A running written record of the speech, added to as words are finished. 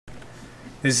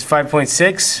This is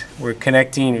 5.6. We're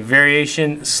connecting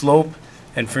variation, slope,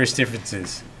 and first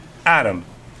differences. Adam.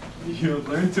 You have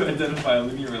learned to identify a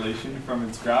linear relation from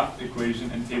its graph,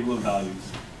 equation, and table of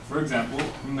values. For example,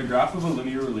 from the graph of a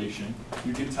linear relation,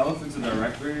 you can tell if it's a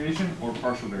direct variation or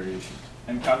partial variation,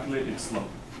 and calculate its slope.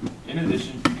 In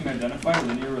addition, you can identify a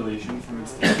linear relation from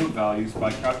its table of values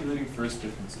by calculating first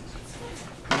differences.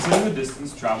 Consider the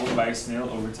distance traveled by a snail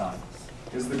over time.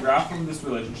 Is the graph of this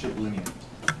relationship linear?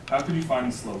 How could you find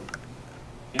the slope?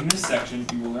 In this section,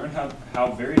 you will learn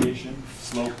how variation,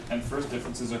 slope, and first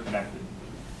differences are connected.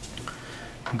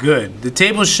 Good. The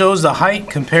table shows the height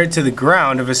compared to the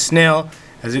ground of a snail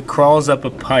as it crawls up a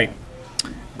pipe.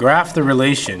 Graph the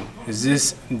relation. Is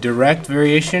this direct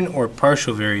variation or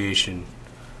partial variation?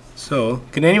 So,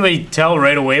 can anybody tell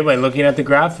right away by looking at the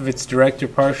graph if it's direct or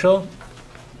partial?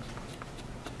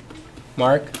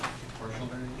 Mark? Partial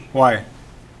variation. Why?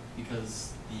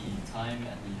 Because the time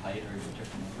and the height are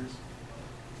different numbers.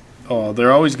 Oh,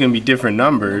 they're always going to be different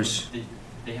numbers.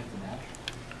 They have to match.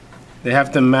 They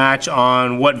have to match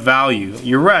on what value?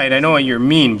 You're right, I know what you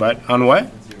mean, but on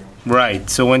what? 0. Right,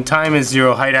 so when time is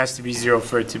 0, height has to be 0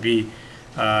 for it to be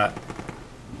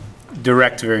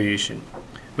direct variation.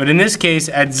 But in this case,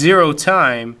 at 0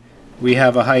 time, we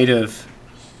have a height of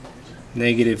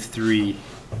 -3.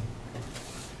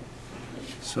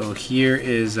 So here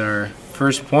is our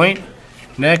first point.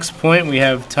 Next point, we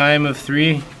have time of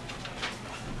 3,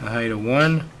 a height of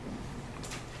 1.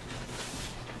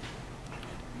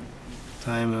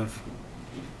 Time of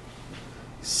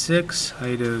 6,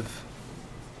 height of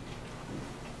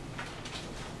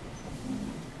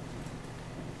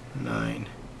 9.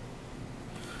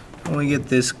 When we get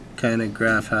this kind of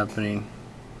graph happening.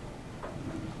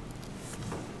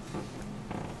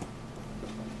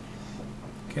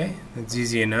 Okay, that's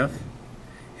easy enough.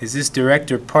 Is this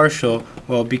direct or partial?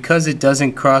 Well, because it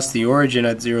doesn't cross the origin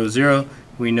at 0, 0,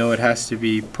 we know it has to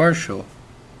be partial.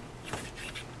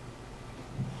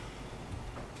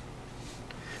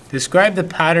 Describe the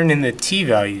pattern in the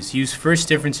t-values. Use first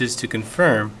differences to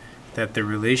confirm that the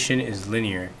relation is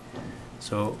linear.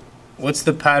 So, what's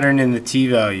the pattern in the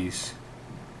t-values?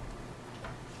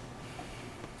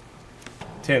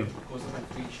 Tim?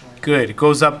 Good. It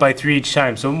goes up by 3 each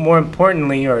time. So more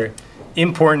importantly, or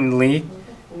importantly,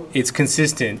 it's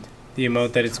consistent, the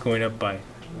amount that it's going up by.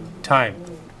 Time.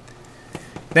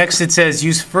 Next it says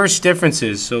use first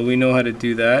differences. So we know how to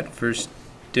do that. First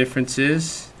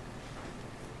differences.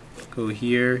 Go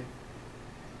here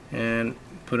and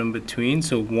put them between.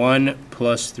 So 1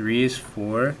 plus 3 is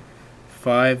 4.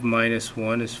 5 minus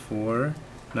 1 is 4.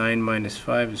 9 minus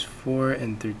 5 is 4.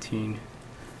 And 13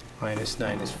 minus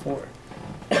 9 is 4.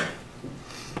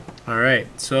 Alright,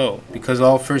 so because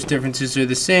all first differences are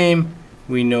the same,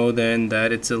 we know then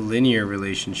that it's a linear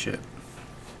relationship.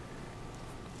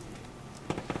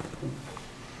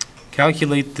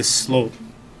 Calculate the slope.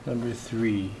 Number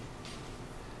 3.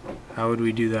 How would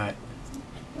we do that?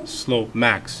 Slope,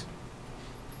 Max.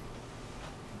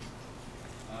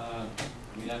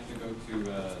 We'd have to go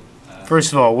to...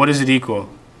 First of all, what does it equal,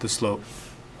 the slope?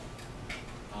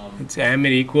 It's it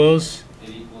equals? It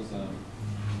equals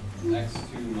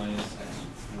x2 minus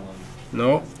x1.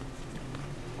 No.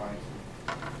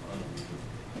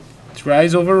 It's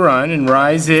rise over run, and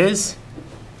rise is?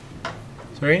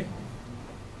 Sorry?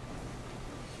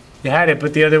 You had it,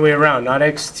 but the other way around. Not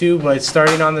x2, but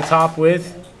starting on the top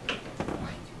with?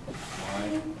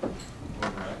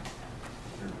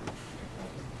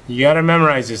 You gotta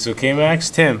memorize this, okay, Max?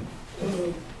 Tim?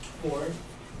 4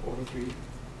 over 3.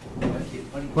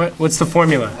 What's the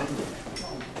formula?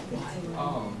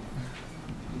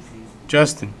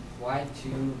 Justin?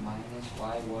 y2 minus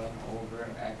y1 over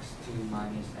x2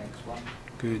 minus x1.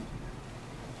 Good.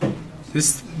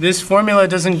 This formula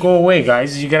doesn't go away,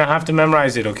 guys. You're gonna have to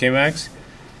memorize it, okay, Max?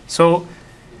 So,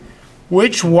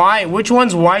 which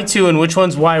one's y2 and which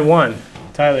one's y1?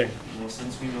 Tyler? Well,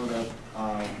 since we know that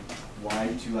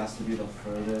y2 has to be the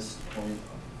furthest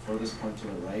point to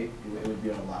the right, it would be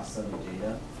our last set of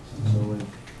data.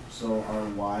 So our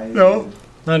y. No,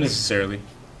 not necessarily.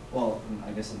 Well,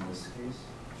 I guess in this case.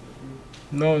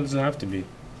 No, it doesn't have to be.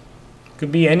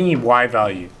 Could be any y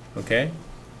value, okay?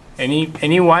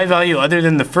 Any y value other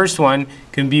than the first one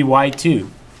can be y2.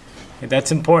 Okay,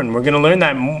 that's important. We're going to learn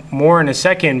that more in a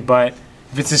second, but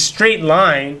if it's a straight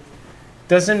line,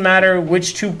 doesn't matter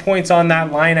which 2 points on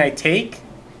that line I take,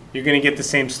 you're going to get the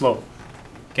same slope.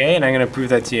 Okay, and I'm going to prove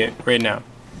that to you right now.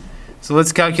 So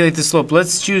let's calculate the slope.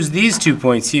 Let's choose these 2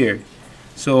 points here.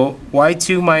 So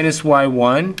y2 minus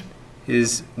y1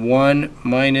 is 1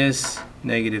 minus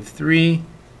 -3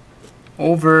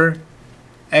 over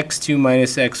x2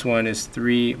 minus x1 is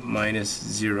 3 minus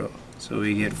 0. So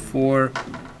we get 4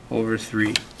 over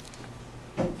 3.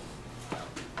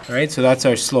 Alright, so that's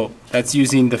our slope. That's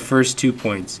using the first 2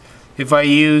 points. If I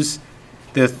use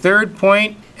the third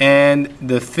point and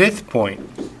the fifth point,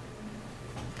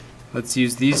 let's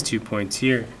use these 2 points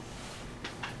here.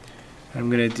 I'm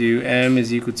going to do m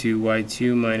is equal to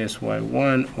y2 minus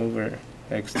y1 over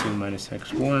x2 minus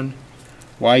x1.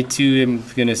 y2 I'm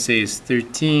going to say is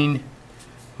 13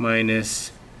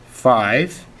 minus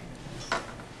 5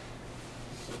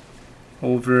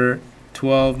 over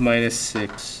 12 minus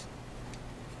 6.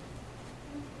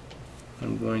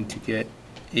 I'm going to get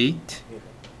 8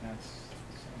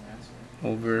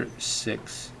 over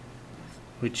 6,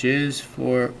 which is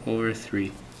 4 over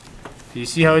 3. Do you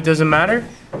see how it doesn't matter?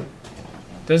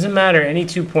 Doesn't matter, any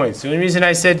 2 points. The only reason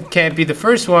I said can't be the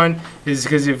first one is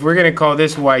because if we're going to call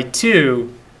this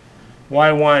y2,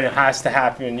 y1 has to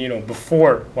happen, you know,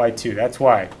 before y2. That's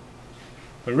why.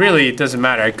 But really, it doesn't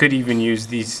matter. I could even use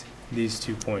these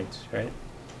 2 points, right?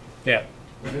 Yeah.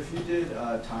 But if you did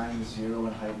time 0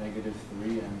 in height negative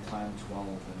 3 and time 12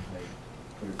 in height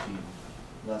 13,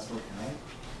 that's still count?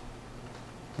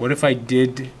 What if I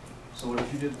did? So what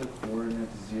if you did the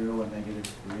coordinates 0 and negative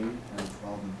 3 and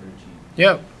 12 and 13?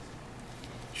 Yep.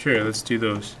 Sure, let's do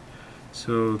those.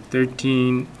 So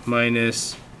 13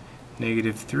 minus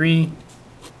negative 3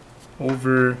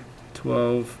 over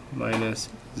 12 minus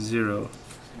 0.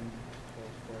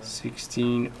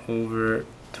 16 over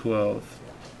 12,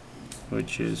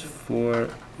 which is 4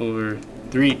 over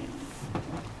 3.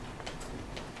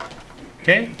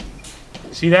 Okay?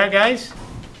 See that, guys?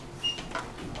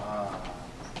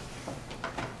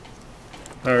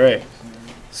 All right.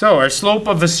 So our slope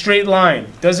of a straight line.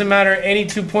 Doesn't matter any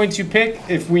 2 points you pick.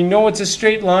 If we know it's a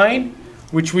straight line,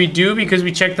 which we do because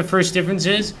we check the first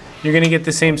differences, you're going to get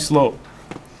the same slope.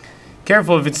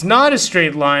 Careful, if it's not a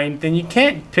straight line, then you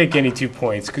can't pick any 2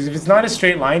 points. Because if it's not a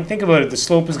straight line, think about it, the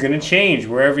slope is going to change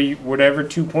whatever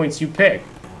 2 points you pick.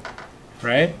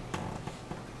 Right?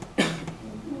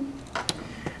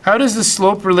 How does the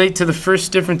slope relate to the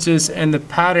first differences and the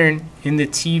pattern in the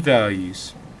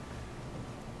t-values?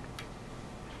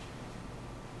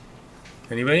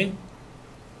 Anybody?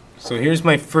 So here's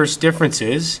my first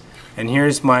differences, and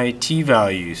here's my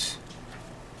t-values.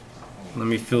 Let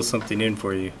me fill something in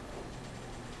for you.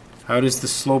 How does the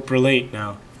slope relate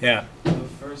now? Yeah.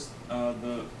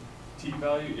 The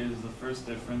t-value is the first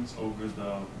difference over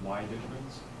the y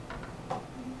difference.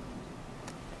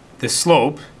 The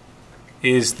slope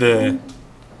is the...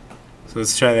 So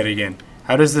let's try that again.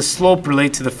 How does the slope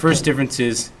relate to the first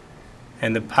differences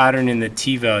and the pattern in the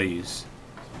t-values?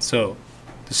 So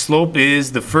the slope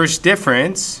is the first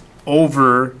difference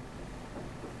over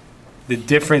the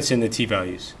difference in the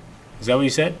t-values. Is that what you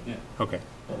said? Yeah. Okay.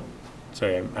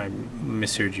 Sorry, I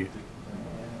misheard you.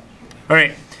 All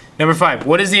right, number 5.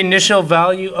 What is the initial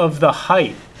value of the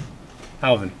height?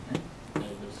 Alvin.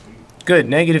 Good,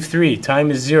 negative 3. Time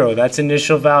is 0. That's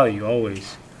initial value,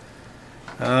 always.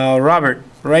 Robert,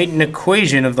 write an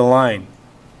equation of the line.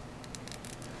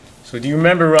 So do you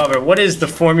remember, Robert, what is the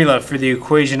formula for the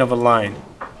equation of a line?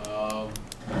 Y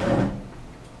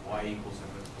equals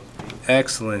mx plus b.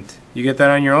 Excellent. You get that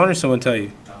on your own or someone tell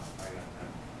you? No, I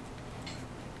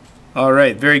got All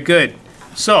right, very good.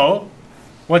 So,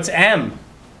 what's m?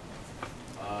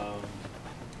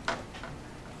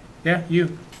 that. Yeah,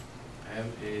 you.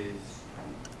 M is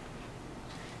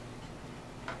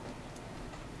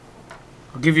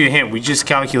I'll give you a hint. We just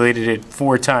calculated it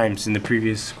 4 times in the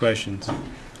previous questions.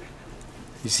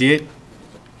 You see it?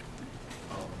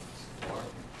 4.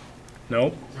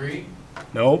 Nope. 3.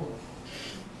 Nope.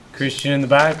 Christian in the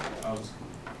back?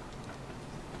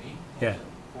 Me? Yeah.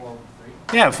 4 over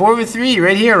 3. Yeah, 4 over 3,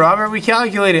 right here, Robert. We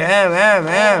calculated m.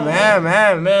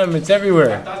 It's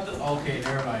everywhere. Okay,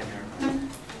 never mind.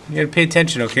 You gotta pay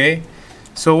attention, okay?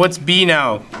 So what's b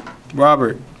now,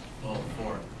 Robert? Oh,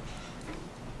 4.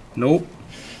 Nope.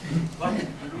 What? You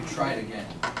try it again.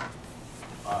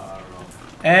 I don't know.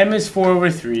 M is 4 over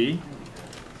 3.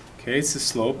 Okay, it's the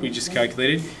slope we just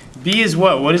calculated. B is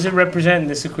what? What does it represent in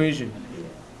this equation?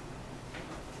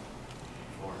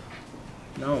 4.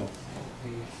 No.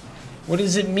 What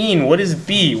does it mean? What is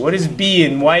B? What is B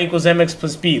in y equals mx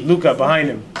plus b? Luca, behind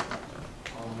him.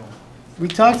 We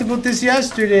talked about this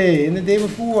yesterday and the day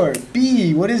before.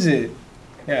 B, what is it?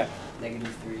 Yeah.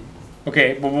 Negative 3.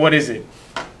 Okay, but what is it?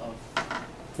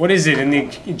 What is it in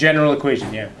the general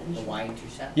equation? Yeah. The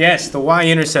y-intercept? Yes, the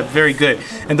y-intercept. Very good.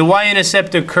 And the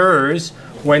y-intercept occurs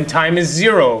when time is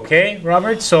 0, okay,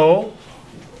 Robert? So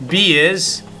B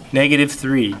is negative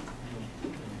 3. All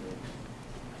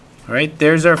right,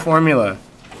 there's our formula.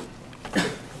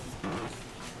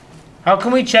 How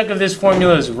can we check if this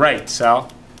formula is right,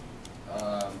 Sal?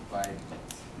 By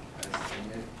testing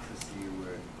it to see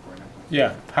where coordinate points.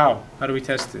 Yeah, how? How do we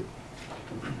test it?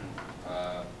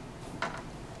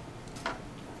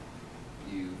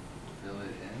 You fill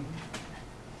it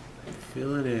in.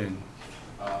 Fill it in.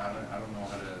 I don't know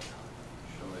how to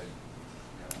show it.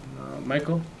 Yeah.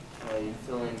 Michael? You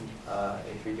fill in,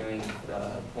 if you're doing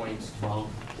the points 12,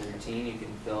 13, you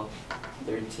can fill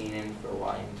 13 in for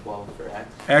y and 12 for x.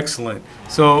 Excellent.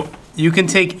 So you can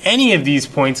take any of these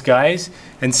points, guys,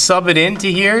 and sub it into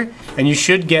here, and you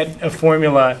should get a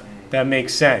formula that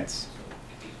makes sense.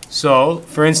 So,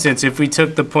 for instance, if we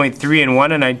took the point 3 and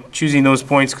 1, and I'm choosing those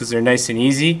points because they're nice and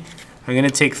easy, I'm going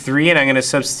to take 3 and I'm going to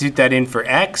substitute that in for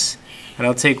x, and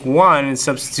I'll take 1 and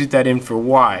substitute that in for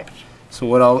y. So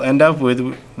what I'll end up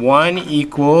with, 1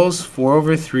 equals 4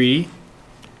 over 3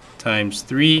 times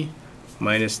 3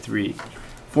 minus 3.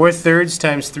 4/3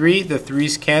 times 3, the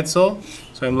 3's cancel,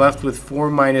 so I'm left with 4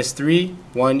 minus 3,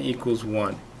 1 equals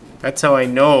 1. That's how I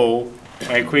know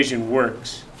my equation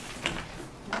works.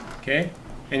 Okay?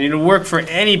 And it'll work for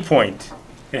any point.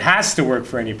 It has to work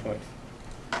for any point.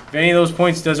 If any of those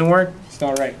points doesn't work, it's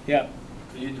not right. Yeah.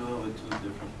 Could you do it with 2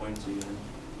 different points again?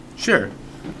 Sure.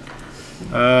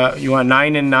 You want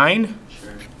 9 and 9?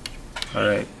 Sure. All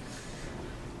right.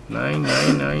 9,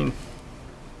 9, 9.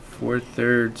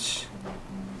 4/3.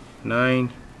 9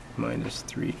 minus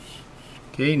 3.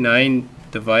 Okay, 9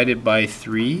 divided by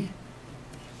 3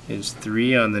 is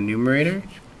 3 on the numerator.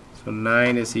 So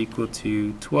 9 is equal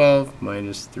to 12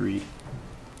 minus 3.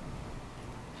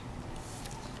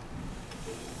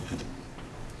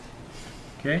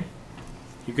 Okay?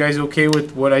 You guys okay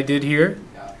with what I did here?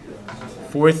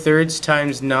 4/3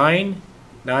 times 9.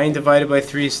 9 divided by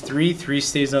 3 is 3. 3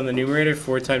 stays on the numerator.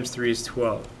 4 times 3 is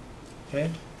 12.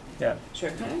 Okay? Yeah. So I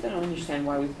kind of don't understand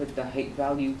why we put the height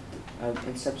value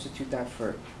and substitute that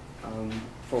for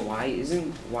y.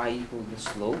 Isn't y equal the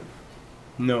slope?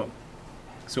 No.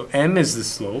 So m is the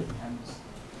slope,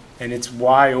 and it's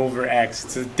y over x.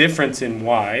 It's a difference in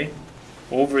y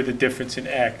over the difference in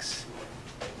x.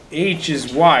 H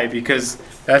is y because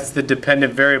that's the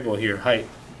dependent variable here, height.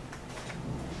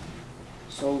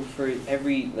 So for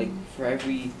every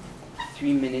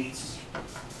 3 minutes,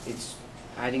 it's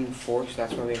adding 4. So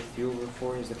that's why we have 3 over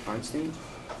 4 is the constant.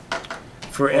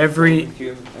 For every,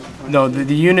 no,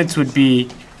 the units would be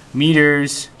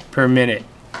meters per minute.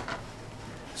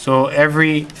 So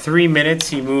every 3 minutes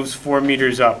he moves 4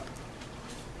 meters up.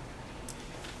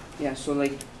 Yeah. So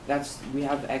like we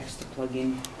have x to plug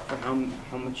in for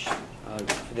how much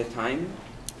for the time.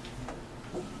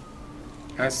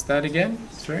 Ask that again.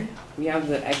 Sorry. We have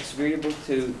the x variable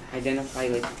to identify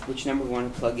like which number we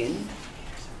want to plug in.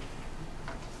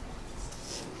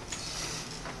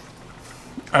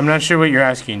 I'm not sure what you're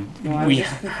asking. No, I'm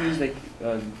just confused. Like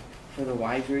for the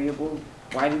y variable,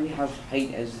 why do we have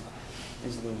height as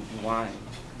the y?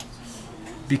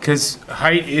 Because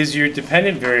height is your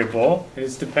dependent variable, and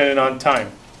it's dependent on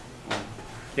time.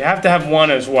 You have to have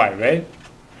one as y, right?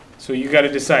 So you got to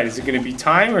decide, is it going to be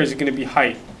time or is it going to be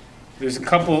height? There's a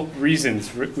couple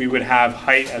reasons we would have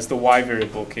height as the y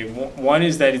variable. Okay, one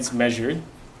is that it's measured.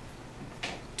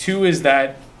 2 is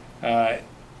that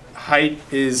height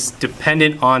is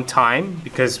dependent on time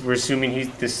because we're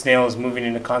assuming the snail is moving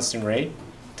in a constant rate.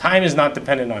 Time is not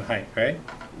dependent on height, right?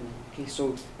 Okay,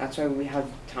 so that's why we have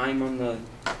time on the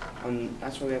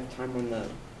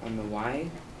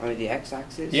y or the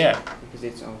x-axis. Yeah. Because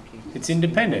it's okay. It's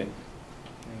independent.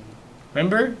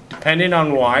 Remember, dependent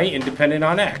on y, independent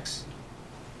on x.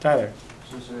 Tyler.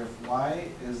 So sir, if y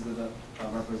is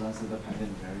represents the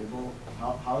dependent variable,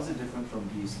 how is it different from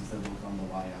b since they're both on the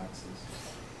y-axis?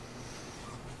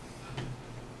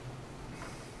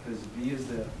 Because b is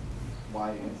the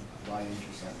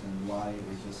y-intercept and y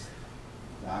is just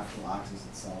the actual axis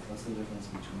itself. What's the difference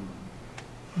between them?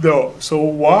 No, so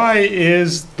y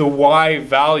is the y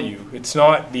value. It's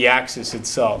not the axis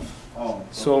itself. Oh.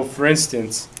 So for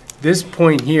instance, this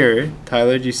point here,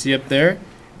 Tyler, do you see up there,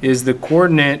 is the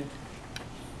coordinate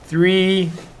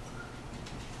 3,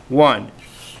 1.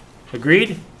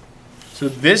 Agreed? So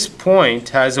this point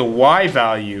has a y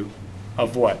value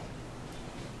of what?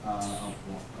 Of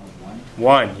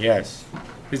 1, yes.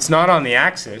 It's not on the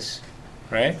axis,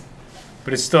 right?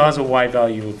 But it still has a y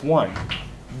value of 1.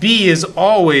 B is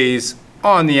always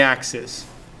on the axis.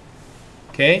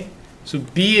 Okay? So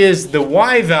B is the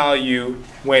y value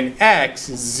when x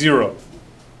is 0.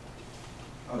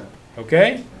 Okay.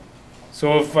 Okay?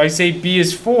 So if I say B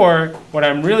is 4, what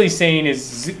I'm really saying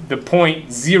is the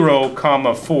point 0,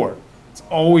 comma 4. It's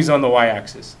always on the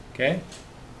y-axis. Okay?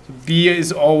 So B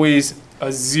is always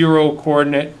a 0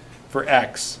 coordinate for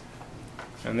x.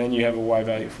 And then you have a y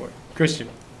value for it. Christian.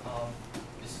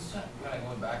 This is kind of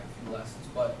going back a few lessons,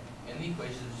 but in the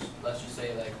equations, let's just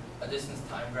say like a distance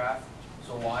time graph,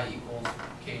 so y equals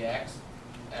kx,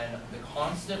 and the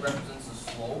constant represents the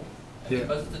slope, and Yeah.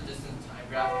 because it's a distance time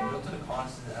graph, we go to the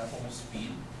constant as almost speed.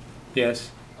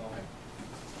 Yes. Okay.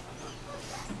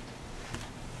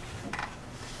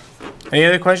 Any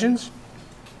other questions?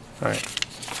 All right.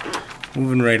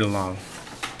 Moving right along.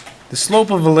 The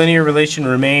slope of a linear relation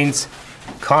remains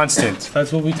constant.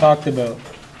 That's what we talked about.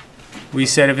 We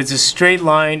said if it's a straight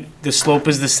line, the slope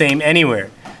is the same anywhere.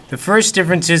 The first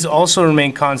differences also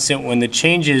remain constant when the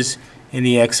changes in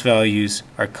the x values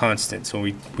are constant. So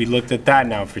we looked at that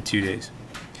now for 2 days.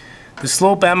 The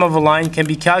slope m of a line can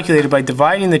be calculated by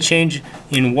dividing the change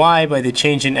in y by the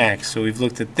change in x. So we've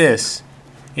looked at this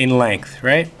in length,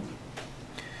 right?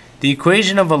 The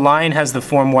equation of a line has the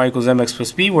form y equals mx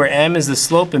plus b, where m is the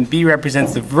slope and b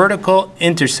represents the vertical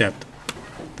intercept,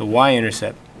 the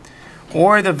y-intercept,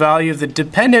 or the value of the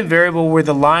dependent variable where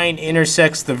the line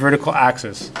intersects the vertical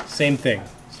axis. Same thing.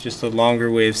 It's just a longer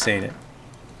way of saying it.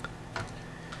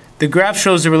 The graph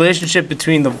shows the relationship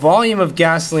between the volume of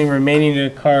gasoline remaining in a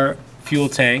car fuel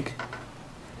tank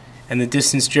and the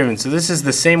distance driven. So this is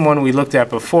the same one we looked at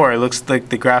before. It looks like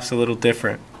the graph's a little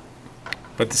different,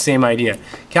 but the same idea.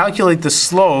 Calculate the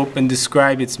slope and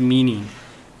describe its meaning.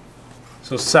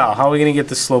 So Sal, how are we going to get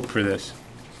the slope for this?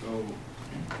 So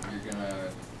you're gonna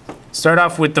Start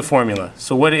off with the formula.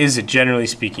 So what is it, generally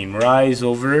speaking? Rise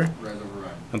over? rise over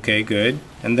run. Okay, good.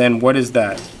 And then what is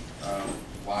that?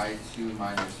 Y2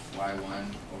 minus y1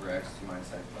 over x2 minus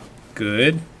x1.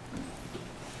 Good.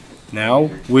 Now,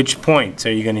 which points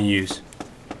are you going to use?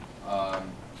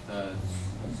 The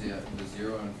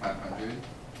 0 and 500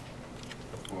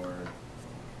 for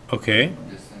Okay,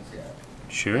 distance, yeah.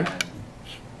 sure.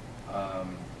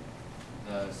 And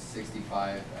the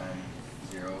 65 and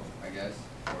 0, I guess,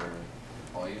 for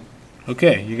volume.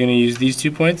 Okay, you're going to use these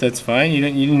 2 points. That's fine. You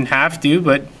didn't have to,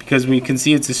 but because we can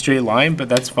see it's a straight line, but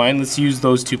that's fine. Let's use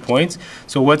those 2 points.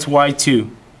 So what's y2?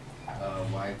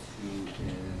 Y2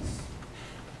 is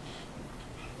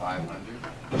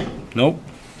 500, Nope.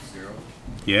 0,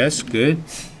 Yes, good.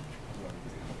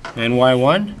 And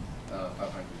y1?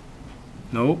 500.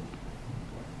 Nope.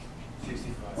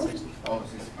 65. Oh,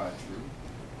 65, true.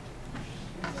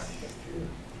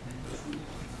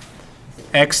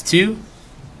 x2?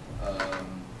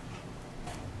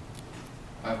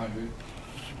 500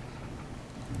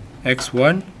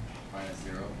 x1? minus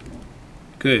 0.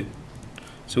 Good.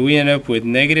 So we end up with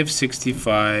negative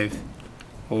 65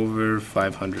 over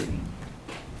 500,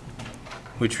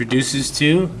 which reduces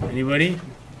to, anybody?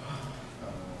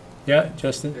 Yeah,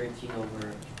 Justin? 13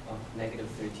 over, negative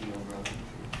 13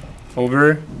 over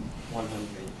Over?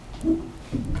 100.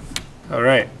 All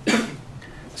right.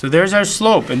 So there's our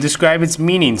slope, and describe its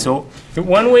meaning. So the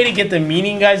one way to get the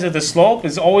meaning, guys, of the slope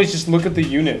is always just look at the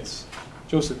units.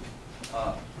 Joseph.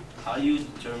 How do you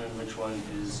determine which one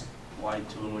is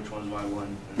y2 and which one is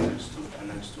y1 and x2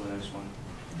 and x2 and x1?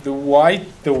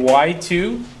 The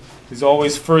y2 is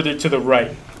always further to the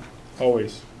right,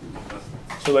 always.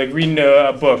 So like reading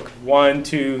a book, 1,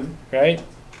 2, right?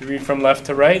 You read from left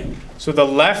to right. So the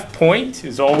left point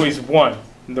is always 1,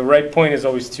 and the right point is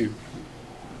always 2.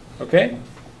 Okay?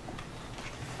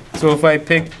 So if I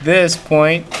pick this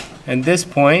point and this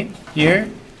point here,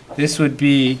 this would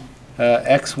be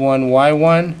x1,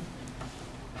 y1,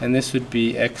 and this would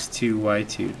be x2,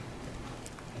 y2.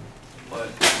 But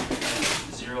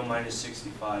 0 minus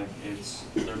 65,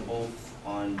 they're both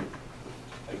on,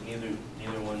 like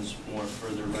neither one's more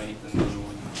further right than the other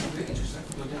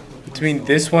one. Between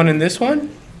this one and this one?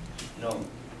 No, No,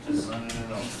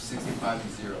 65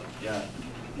 and 0. yeah.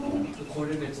 The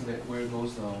coordinates and where it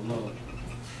goes though, no.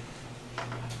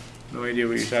 No idea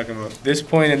what you're talking about. This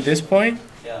point and this point?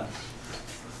 Yeah.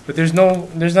 But there's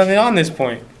nothing on this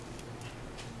point.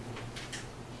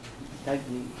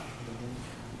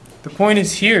 The point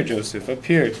is here, Joseph, up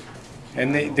here.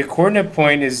 And the coordinate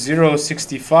point is 0,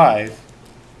 65.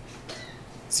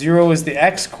 0 is the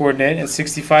x coordinate and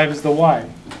 65 is the y.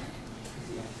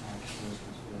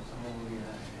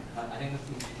 I think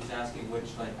he's asking which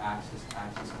like axis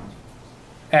comes.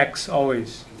 X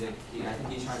always. I think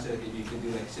he's trying to you could do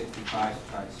like 65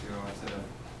 to try 0 instead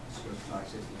of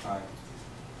 65.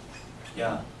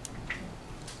 Yeah.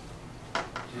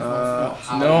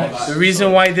 No, the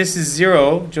reason why this is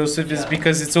 0, Joseph, is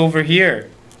because it's over here.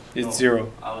 It's No,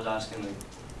 0. I was asking like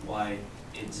why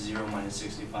it's 0 minus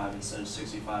 65 instead of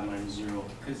 65 minus 0.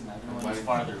 Because everyone's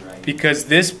farther right. Because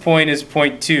this point is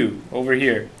 0.2 over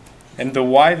here. And the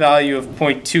y value of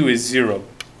 0.2 is 0.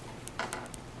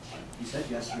 You said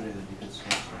yesterday that you could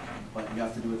switch. but you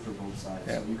have to do it for both sides.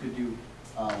 Yeah. So you could do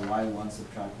y1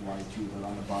 subtract y2, but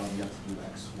on the bottom you have to do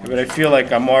x1. But I feel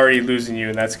like I'm already losing you,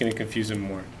 and that's going to confuse him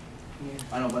more.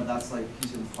 I know, but that's like,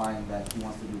 he's implying that he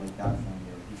wants to do like that formula.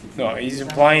 He could do No, he's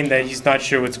implying that he's not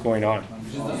sure what's going on.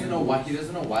 He just doesn't know why. He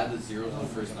doesn't know why the zero's the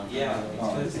first number. Yeah,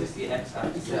 Oh. it's the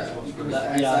x-axis.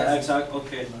 Yeah. Exactly,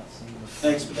 okay.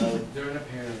 Thanks, Valerie. They're in a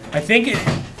pair. I think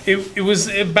it was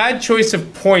a bad choice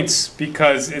of points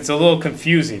because it's a little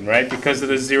confusing, right? Because of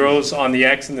the zeros on the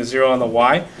x and the 0 on the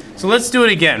y. So let's do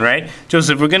it again, right?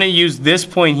 Joseph, we're going to use this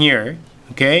point here,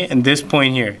 okay, and this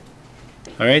point here.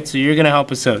 All right, so you're going to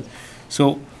help us out.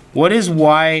 So what is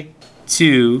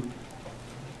y2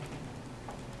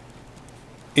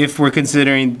 if we're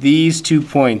considering these 2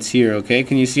 points here, okay?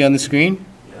 Can you see on the screen?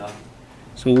 Yeah.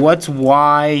 So what's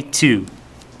y2?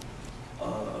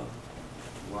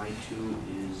 Y2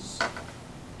 is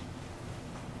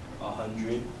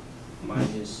 100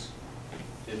 minus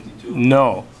 52.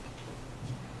 No.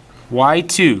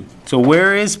 Y2. So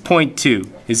where is point 2?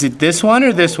 Is it this one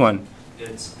or this one?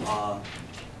 It's, wait, I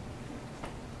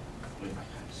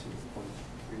can't see the point.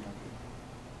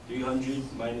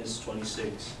 300 minus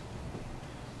 26.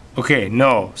 Okay,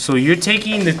 no. So you're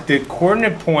taking the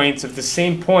coordinate points of the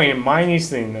same point and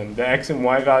minusing them, the x and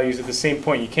y values at the same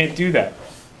point. You can't do that.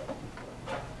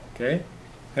 Okay?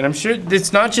 And I'm sure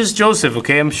it's not just Joseph,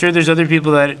 okay? I'm sure there's other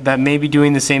people that may be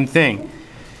doing the same thing.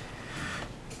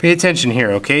 Pay attention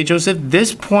here, okay, Joseph?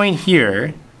 This point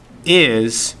here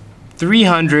is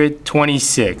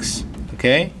 326,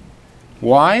 okay?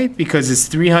 Why? Because it's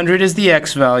 300 is the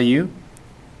x value.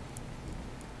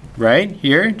 Right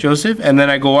here, Joseph, and then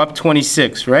I go up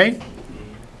 26, right?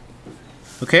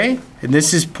 Okay, and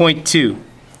this is point 2.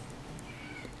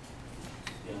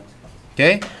 Yeah.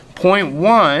 Okay, point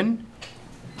 1.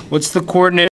 What's the coordinate?